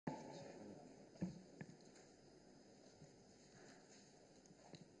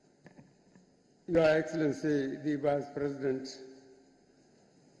Your Excellency, the Vice President,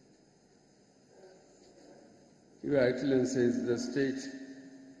 Your Excellencies, the State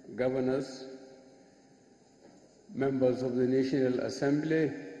Governors, members of the National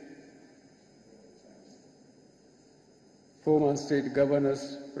Assembly, former State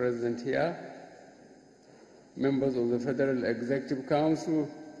Governors present here, members of the Federal Executive Council,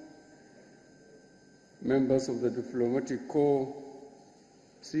 members of the Diplomatic Corps,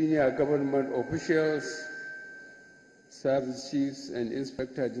 senior government officials, service chiefs and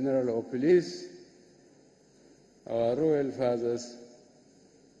Inspector General of Police, our royal fathers,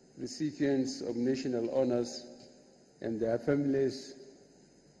 recipients of national honors and their families,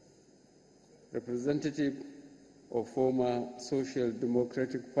 representative of former Social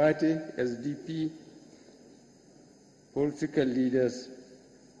Democratic Party, SDP, political leaders,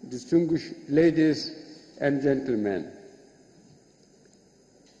 distinguished ladies and gentlemen.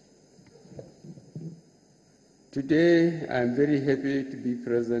 Today, I am very happy to be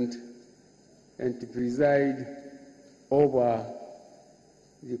present and to preside over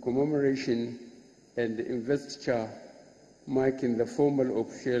the commemoration and the investiture marking the formal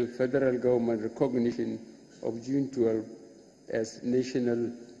official federal government recognition of June 12 as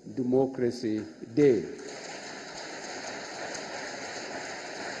National Democracy Day.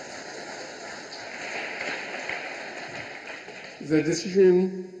 The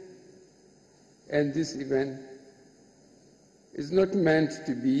decision and this event is not meant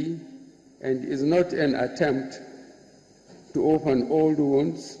to be and is not an attempt to open old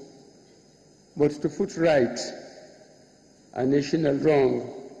wounds, but to put right a national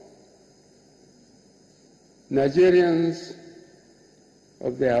wrong. Nigerians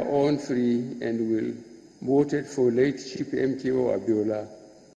of their own free and will voted for late Chief MKO Abiola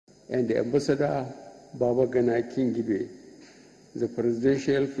and Ambassador Babagana Kingibe, the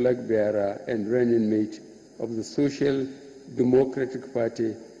presidential flag bearer and running mate of the Social Democratic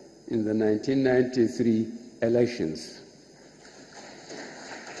Party in the 1993 elections.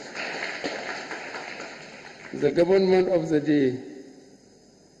 The government of the day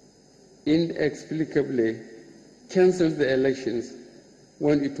inexplicably cancelled the elections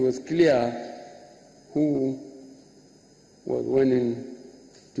when it was clear who was winning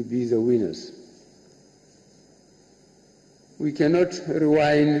to be the winners. We cannot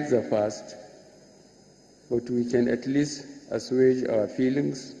rewind the past, but we can at least assuage our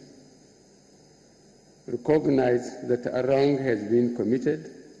feelings, recognize that a wrong has been committed,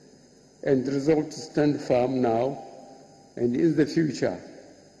 and resolve to stand firm now and in the future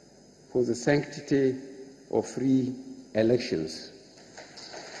for the sanctity of free elections.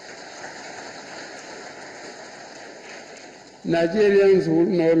 Nigerians will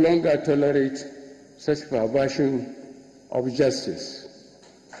no longer tolerate such perversion of justice.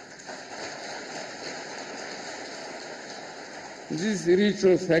 This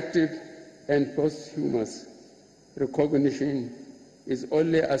retrospective and posthumous recognition is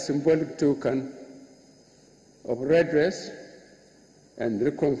only a symbolic token of redress and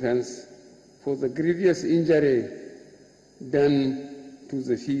recompense for the grievous injury done to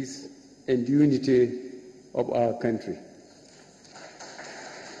the peace and unity of our country.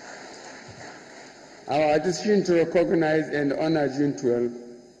 Our decision to recognize and honor June 12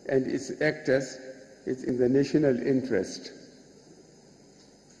 and its actors is in the national interest.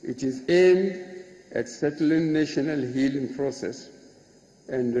 It is aimed at settling national healing process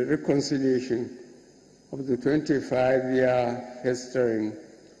and the reconciliation of the 25-year festering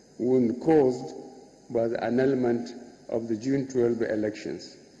wound caused by the annulment of the June 12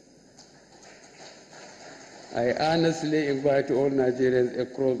 elections. I earnestly invite all Nigerians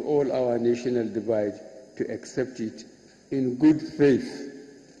across all our national divide to accept it in good faith.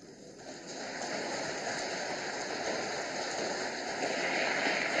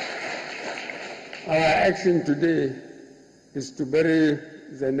 Our action today is to bury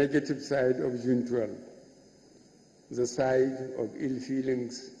the negative side of June 12, the side of ill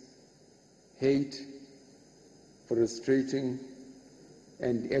feelings, hate, frustrating,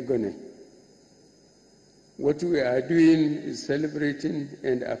 and agony. What we are doing is celebrating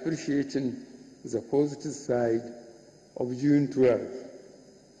and appreciating the positive side of June 12,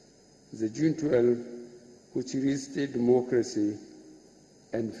 the June 12 which restored democracy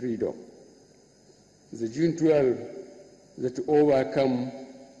and freedom, the June 12 that overcome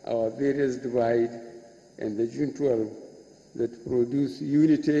our various divide, and the June 12 that produce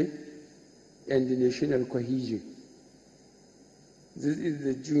unity and national cohesion. This is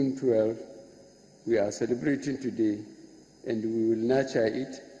the June 12 we are celebrating today, and we will nurture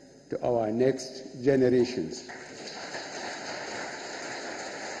it to our next generations.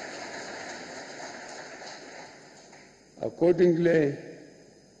 Accordingly,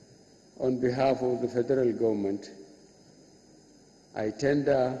 on behalf of the federal government, I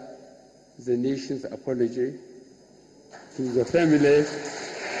tender the nation's apology to the family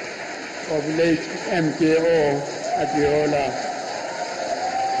of late MKO Abiola,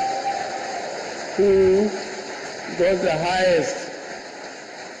 who got the highest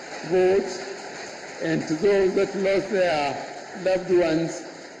votes, and to those that lost their loved ones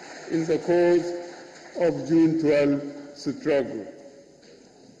in the cause of June 12 struggle.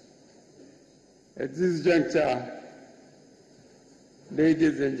 At this juncture,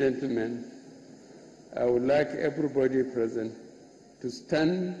 ladies and gentlemen, I would like everybody present to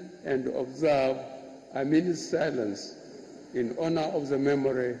stand and observe a minute's silence in honor of the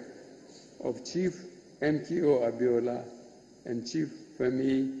memory of Chief MKO Abiola and Chief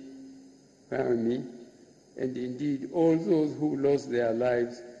Femi, and indeed all those who lost their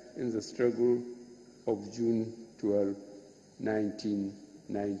lives in the struggle of June 12,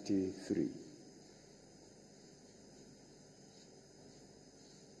 1993.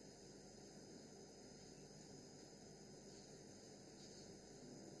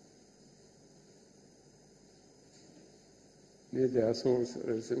 May their souls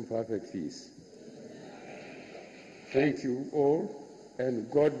rest in perfect peace. Thank you all,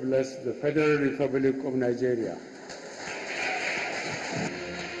 and God bless the Federal Republic of Nigeria.